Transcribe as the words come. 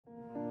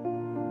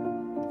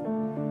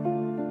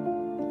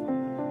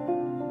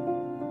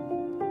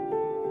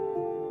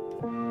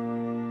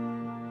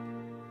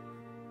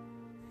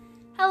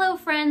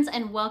friends,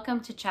 and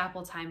welcome to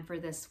chapel time for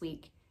this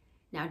week.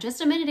 Now,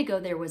 just a minute ago,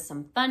 there was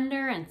some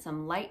thunder and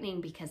some lightning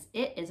because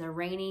it is a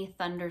rainy,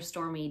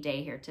 thunderstormy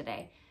day here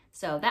today.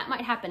 So that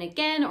might happen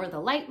again, or the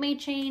light may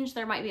change.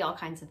 There might be all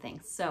kinds of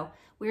things. So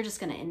we're just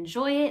going to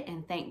enjoy it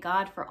and thank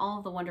God for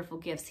all the wonderful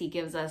gifts he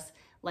gives us,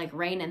 like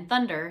rain and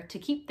thunder, to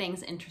keep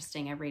things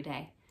interesting every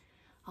day.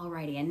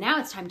 Alrighty, and now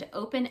it's time to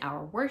open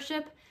our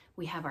worship.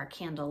 We have our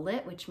candle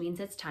lit, which means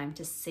it's time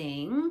to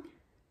sing.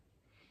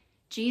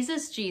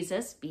 Jesus,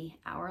 Jesus, be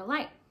our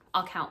light.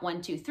 I'll count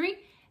 1, 2, 3,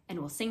 and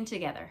we'll sing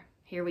together.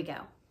 Here we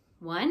go.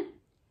 1,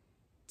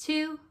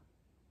 2,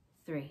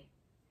 3.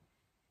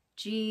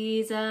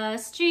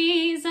 Jesus,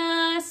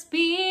 Jesus,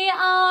 be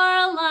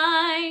our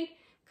light.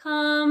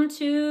 Come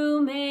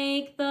to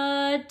make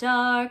the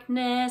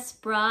darkness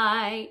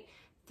bright.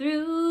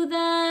 Through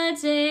the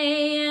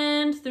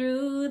day and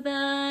through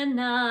the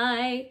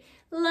night.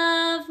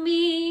 Love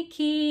me,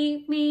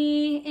 keep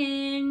me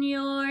in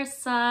your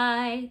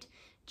sight.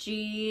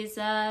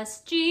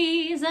 Jesus,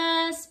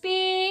 Jesus,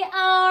 be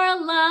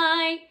our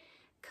light.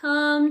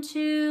 Come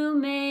to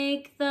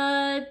make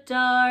the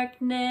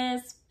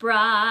darkness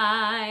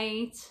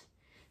bright.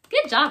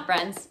 Good job,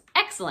 friends.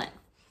 Excellent.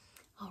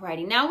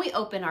 Alrighty, now we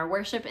open our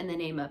worship in the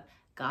name of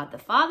God the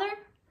Father,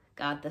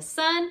 God the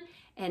Son,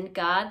 and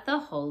God the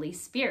Holy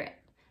Spirit.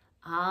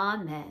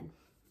 Amen.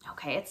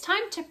 Okay, it's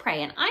time to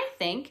pray, and I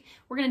think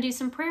we're going to do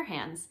some prayer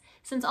hands.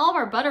 Since all of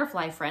our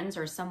butterfly friends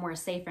are somewhere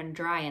safe and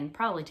dry and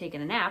probably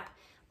taking a nap,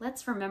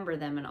 let's remember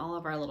them and all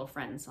of our little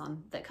friends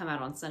that come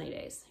out on sunny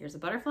days. Here's a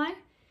butterfly.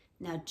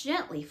 Now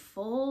gently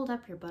fold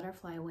up your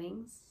butterfly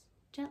wings,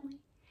 gently,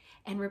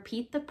 and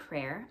repeat the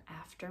prayer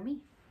after me.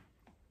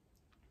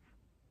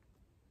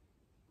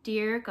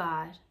 Dear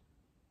God,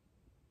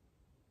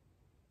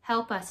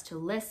 help us to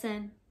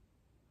listen,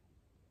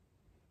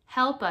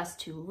 help us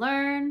to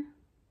learn,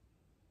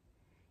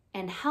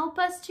 and help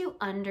us to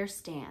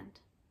understand.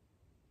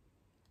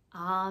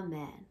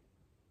 Amen.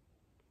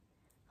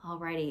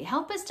 Alrighty,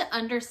 help us to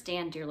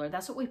understand, dear Lord.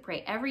 That's what we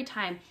pray every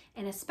time,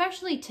 and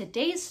especially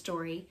today's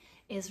story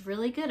is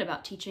really good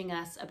about teaching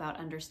us about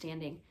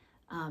understanding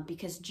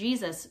because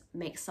Jesus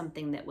makes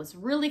something that was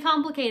really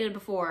complicated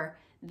before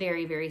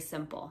very, very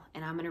simple.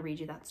 And I'm going to read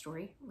you that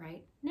story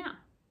right now.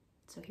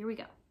 So here we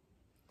go.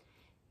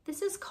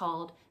 This is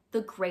called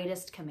The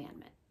Greatest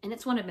Commandment, and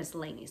it's one of Miss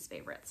Laney's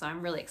favorites, so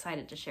I'm really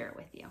excited to share it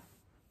with you.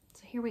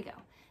 So here we go.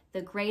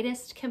 The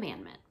Greatest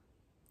Commandment.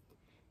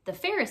 The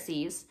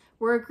Pharisees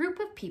were a group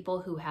of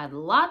people who had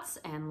lots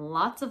and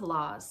lots of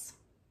laws.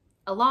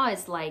 A law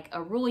is like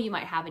a rule you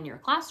might have in your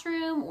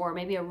classroom or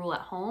maybe a rule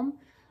at home.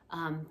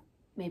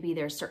 Maybe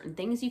there's certain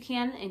things you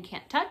can and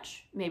can't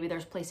touch. Maybe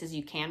there's places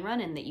you can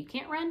run and that you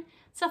can't run,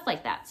 stuff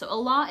like that. So a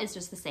law is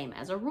just the same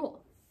as a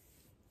rule.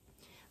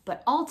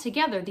 But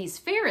altogether, these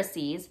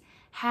Pharisees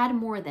had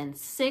more than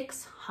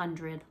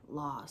 600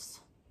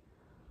 laws.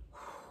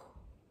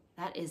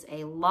 That is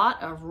a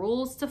lot of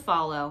rules to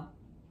follow.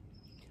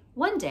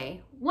 One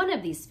day, one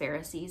of these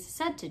Pharisees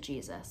said to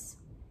Jesus,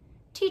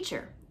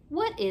 "Teacher,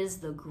 what is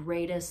the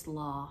greatest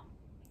law?"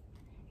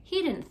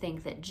 He didn't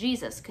think that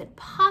Jesus could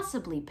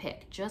possibly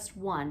pick just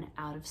one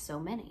out of so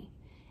many,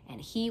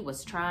 and he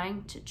was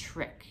trying to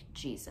trick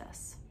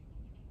Jesus.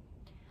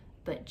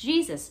 But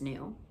Jesus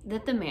knew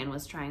that the man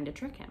was trying to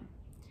trick him.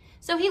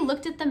 So he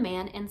looked at the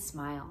man and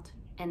smiled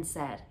and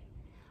said,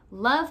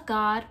 "Love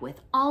God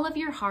with all of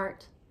your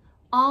heart,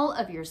 all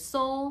of your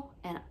soul,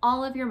 and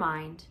all of your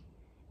mind.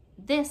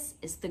 This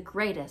is the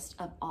greatest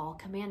of all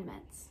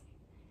commandments.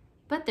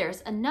 But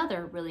there's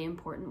another really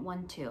important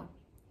one too.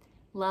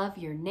 Love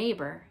your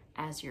neighbor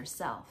as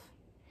yourself.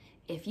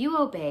 If you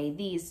obey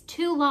these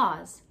 2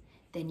 laws,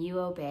 then you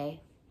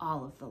obey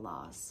all of the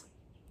laws."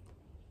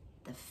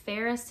 The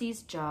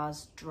Pharisees'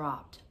 jaws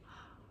dropped.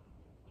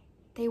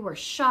 They were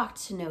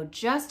shocked to know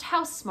just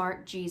how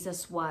smart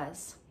Jesus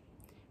was.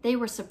 They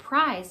were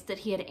surprised that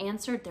he had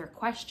answered their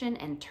question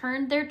and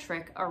turned their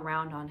trick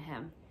around on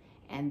him,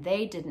 and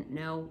they didn't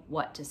know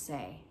what to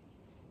say.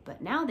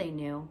 But now they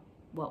knew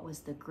what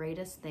was the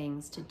greatest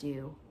things to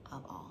do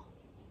of all.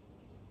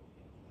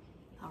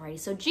 Alrighty,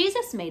 so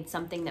Jesus made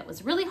something that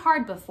was really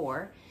hard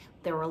before.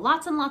 There were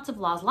lots and lots of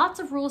laws, lots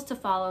of rules to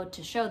follow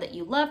to show that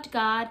you loved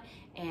God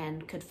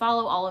and could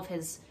follow all of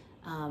his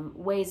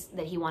ways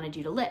that he wanted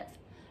you to live.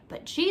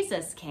 But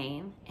Jesus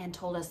came and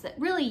told us that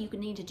really you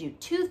need to do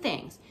 2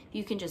 things.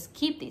 You can just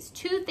keep these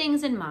 2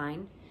 things in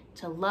mind,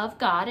 to love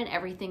God in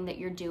everything that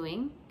you're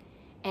doing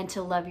and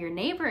to love your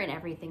neighbor in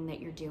everything that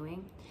you're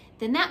doing,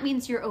 then that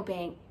means you're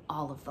obeying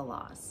all of the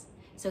laws.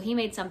 So he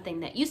made something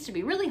that used to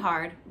be really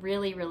hard,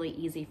 really, really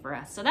easy for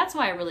us. So that's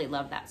why I really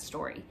love that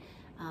story.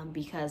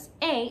 Because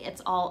A,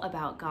 it's all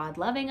about God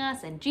loving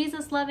us and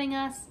Jesus loving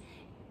us.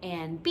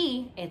 And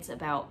B, it's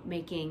about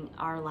making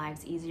our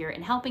lives easier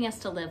and helping us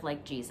to live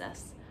like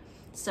Jesus.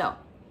 So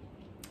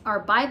our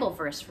Bible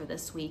verse for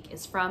this week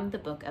is from the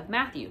book of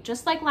Matthew.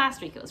 Just like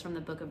last week, it was from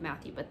the book of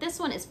Matthew. But this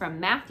one is from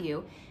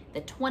Matthew,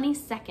 the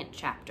 22nd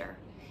chapter.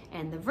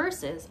 And the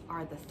verses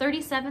are the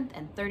 37th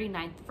and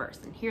 39th verse.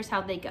 And here's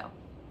how they go.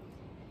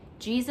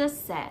 Jesus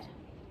said,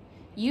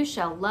 You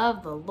shall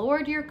love the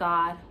Lord your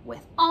God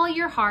with all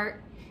your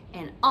heart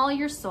and all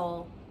your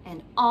soul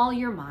and all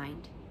your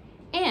mind,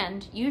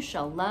 and you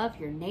shall love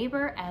your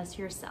neighbor as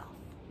yourself.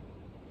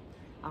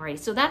 All right,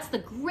 so that's the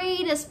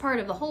greatest part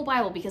of the whole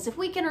Bible, because if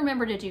we can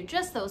remember to do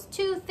just those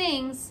two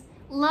things,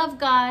 love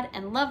God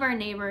and love our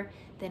neighbor,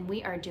 then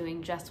we are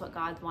doing just what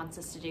God wants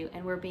us to do,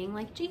 and we're being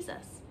like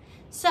Jesus.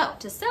 So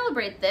to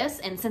celebrate this,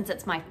 and since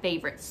it's my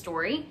favorite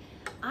story,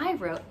 I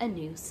wrote a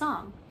new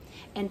song.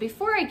 And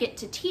before I get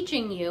to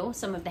teaching you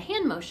some of the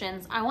hand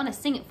motions, I want to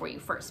sing it for you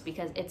first,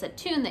 because it's a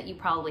tune that you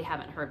probably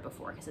haven't heard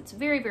before, because it's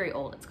very, very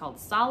old. It's called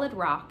Solid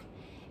Rock,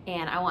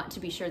 and I want to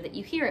be sure that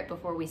you hear it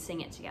before we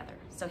sing it together.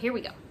 So here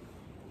we go.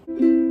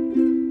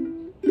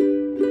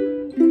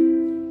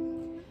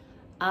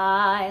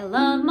 I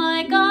love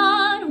my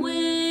God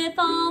with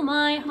all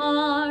my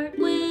heart,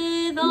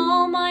 with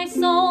all my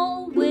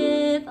soul,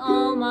 with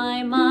all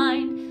my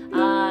mind.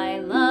 I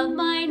love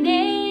my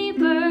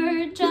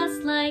neighbor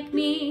just like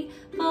me,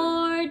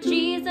 for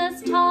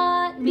Jesus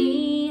taught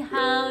me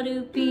how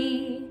to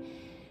be.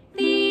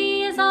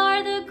 These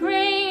are the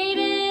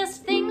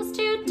greatest things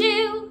to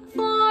do,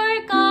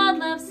 for God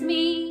loves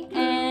me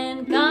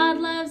and God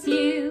loves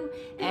you,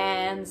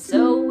 and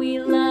so we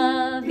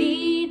love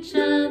each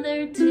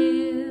other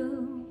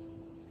too.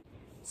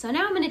 So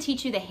now I'm going to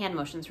teach you the hand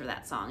motions for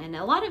that song, and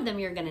a lot of them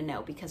you're going to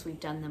know because we've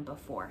done them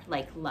before,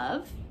 like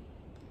love.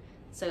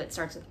 So it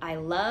starts with, I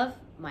love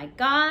my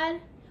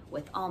God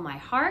with all my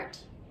heart.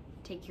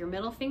 Take your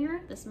middle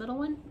finger, this middle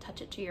one,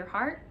 touch it to your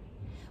heart.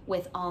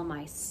 With all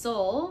my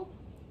soul.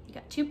 You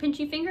got two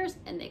pinchy fingers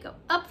and they go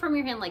up from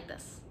your hand like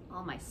this.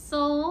 All my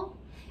soul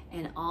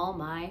and all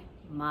my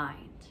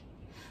mind.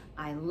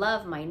 I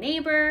love my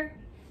neighbor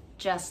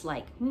just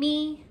like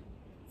me.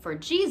 For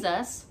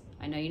Jesus,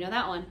 I know you know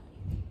that one,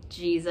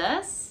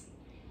 Jesus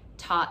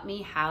taught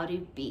me how to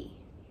be.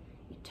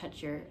 You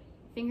touch your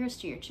fingers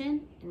to your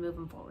chin and move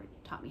them forward.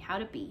 Taught me how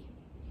to be.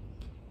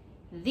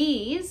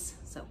 These,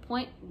 so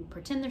point,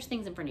 pretend there's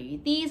things in front of you.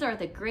 These are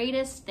the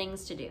greatest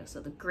things to do. So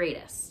the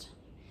greatest.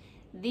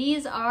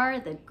 These are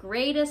the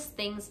greatest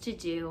things to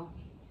do,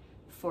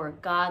 for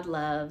God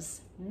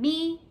loves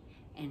me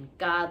and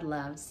God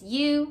loves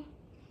you,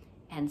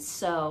 and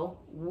so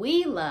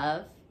we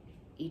love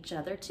each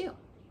other too.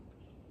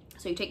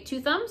 So you take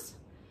two thumbs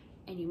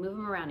and you move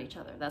them around each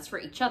other. That's for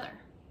each other.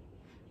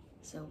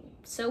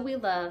 So we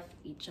love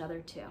each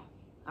other too.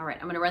 All right,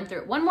 I'm gonna run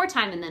through it one more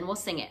time and then we'll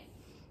sing it,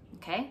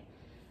 okay?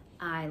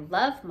 I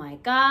love my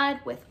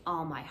God with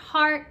all my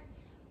heart,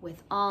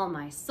 with all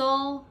my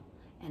soul,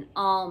 and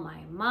all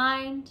my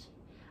mind.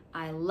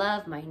 I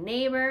love my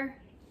neighbor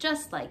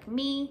just like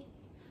me,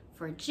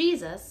 for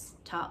Jesus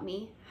taught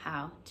me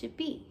how to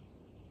be.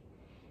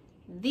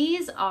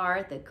 These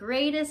are the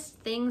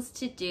greatest things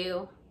to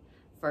do,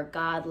 for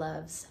God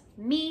loves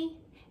me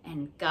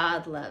and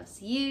God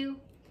loves you,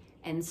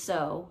 and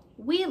so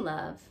we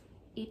love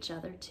each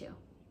other too.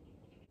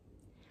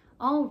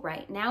 All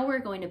right, now we're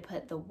going to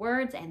put the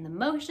words and the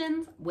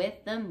motions with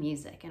the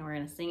music, and we're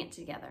going to sing it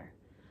together.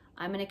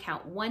 I'm going to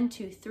count 1,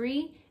 2,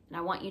 3, and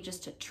I want you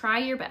just to try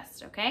your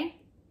best, okay?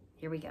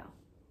 Here we go.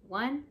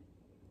 1,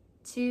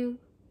 2,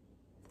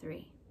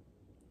 3.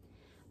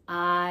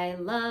 I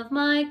love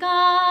my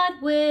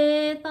God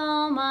with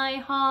all my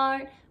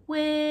heart,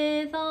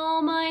 with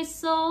all my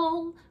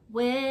soul,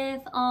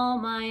 with all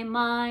my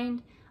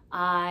mind.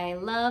 I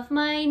love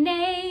my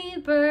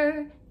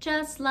neighbor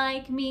just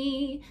like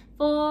me,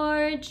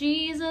 for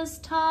Jesus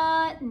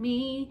taught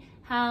me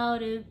how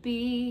to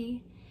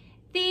be.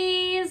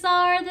 These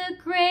are the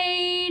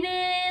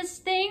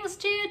greatest things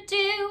to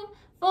do,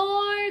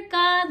 for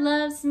God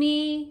loves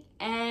me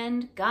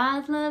and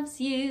God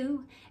loves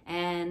you,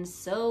 and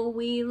so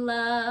we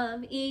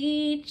love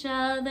each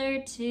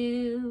other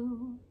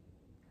too.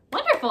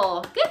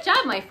 Wonderful. Good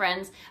job, my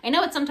friends. I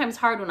know it's sometimes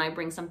hard when I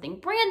bring something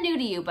brand new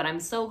to you, but I'm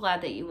so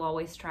glad that you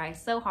always try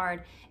so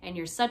hard and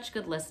you're such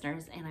good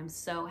listeners, and I'm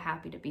so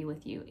happy to be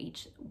with you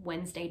each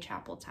Wednesday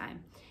chapel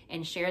time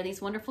and share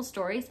these wonderful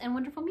stories and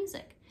wonderful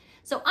music.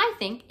 So I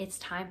think it's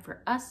time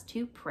for us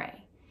to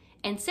pray.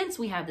 And since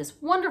we have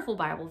this wonderful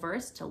Bible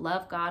verse to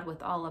love God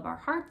with all of our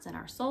hearts and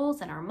our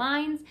souls and our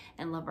minds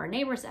and love our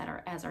neighbors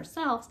as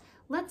ourselves,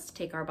 let's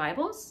take our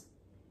Bibles,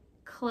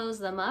 close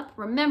them up,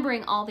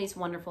 remembering all these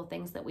wonderful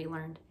things that we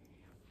learned,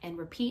 and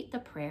repeat the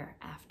prayer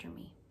after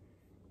me.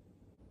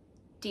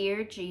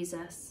 Dear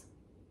Jesus,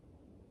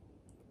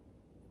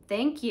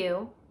 thank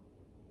you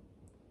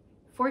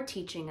for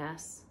teaching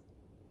us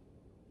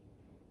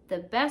the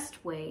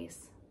best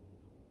ways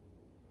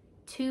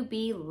to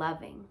be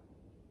loving.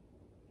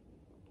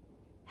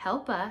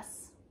 Help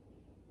us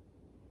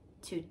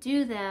to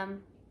do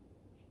them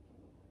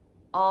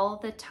all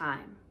the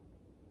time.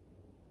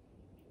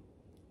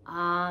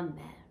 Amen.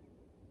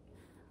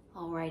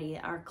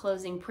 Alrighty, our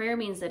closing prayer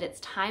means that it's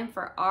time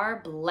for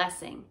our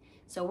blessing.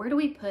 So where do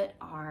we put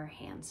our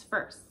hands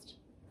first?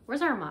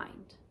 Where's our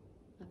mind?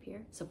 Up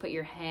here. So put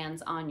your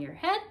hands on your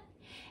head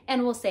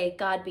and we'll say,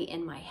 God be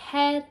in my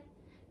head,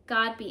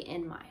 God be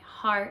in my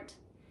heart,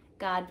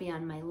 God be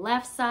on my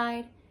left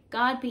side,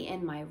 God be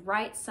in my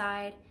right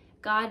side.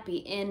 God be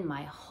in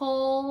my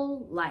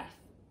whole life.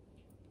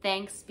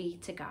 Thanks be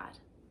to God.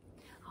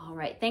 All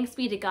right, thanks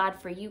be to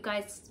God for you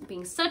guys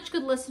being such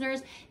good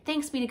listeners.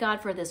 Thanks be to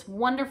God for this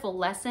wonderful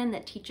lesson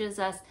that teaches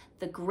us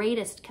the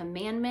greatest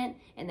commandment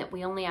and that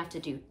we only have to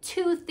do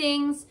 2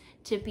 things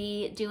to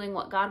be doing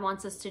what God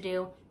wants us to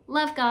do.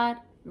 Love God,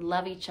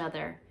 love each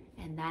other,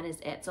 and that is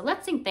it. So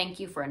let's sing thank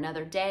you for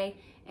another day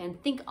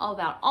and think all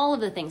about all of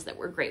the things that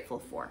we're grateful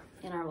for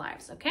in our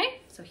lives, okay?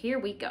 So here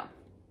we go.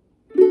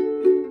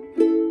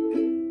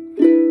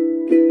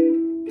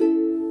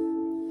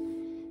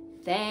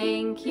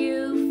 Thank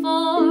you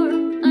for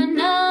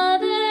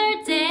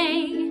another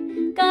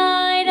day.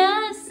 Guide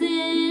us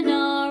in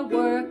our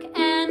work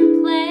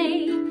and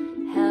play.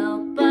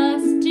 Help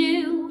us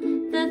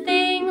do the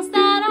things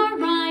that are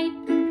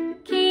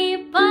right.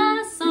 Keep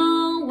us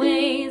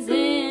always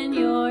in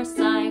your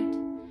sight.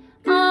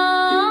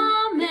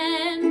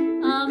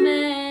 Amen,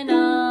 amen,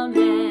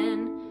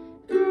 amen.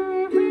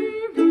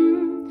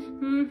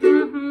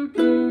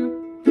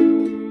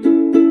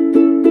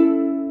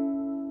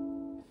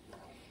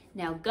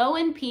 Now go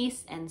in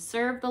peace and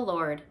serve the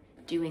Lord,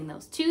 doing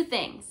those 2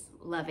 things,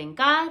 loving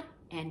God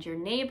and your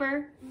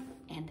neighbor,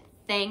 and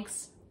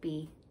thanks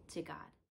be to God.